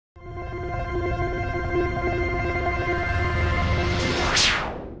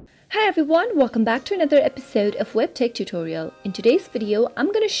Hi everyone, welcome back to another episode of Web Tech Tutorial. In today's video,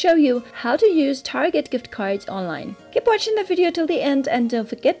 I'm going to show you how to use Target gift cards online. Keep watching the video till the end and don't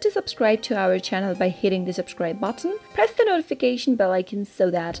forget to subscribe to our channel by hitting the subscribe button. Press the notification bell icon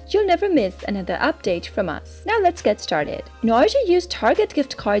so that you'll never miss another update from us. Now let's get started. In order to use Target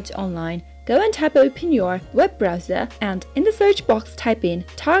gift cards online, go and tap open your web browser and in the search box type in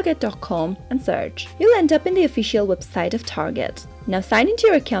target.com and search. You'll end up in the official website of Target. Now sign into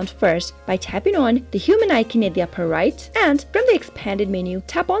your account first by tapping on the human icon at the upper right and from the expanded menu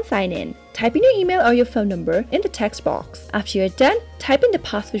tap on sign in. Type in your email or your phone number in the text box. After you're done, type in the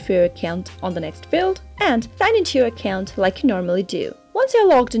password for your account on the next field and sign into your account like you normally do. Once you're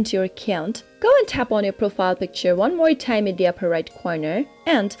logged into your account, go and tap on your profile picture one more time in the upper right corner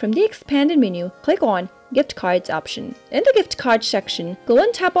and from the expanded menu, click on Gift Cards option. In the gift card section, go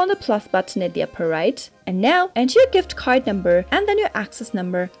and tap on the plus button at the upper right and now enter your gift card number and then your access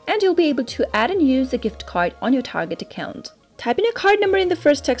number and you'll be able to add and use a gift card on your Target account. Type in your card number in the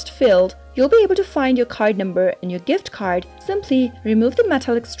first text field. You'll be able to find your card number and your gift card. Simply remove the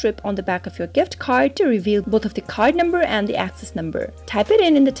metallic strip on the back of your gift card to reveal both of the card number and the access number. Type it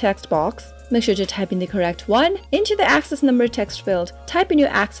in the text box. Make sure to type in the correct one. Into the access number text field, type in your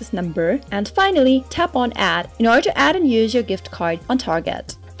access number and finally tap on add in order to add and use your gift card on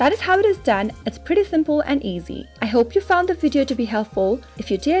Target. That is how it is done. It's pretty simple and easy. I hope you found the video to be helpful.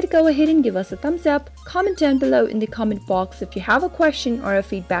 If you did, go ahead and give us a thumbs up. Comment down below in the comment box if you have a question or a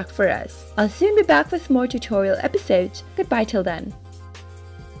feedback for us. I'll soon be back with more tutorial episodes. Goodbye till then.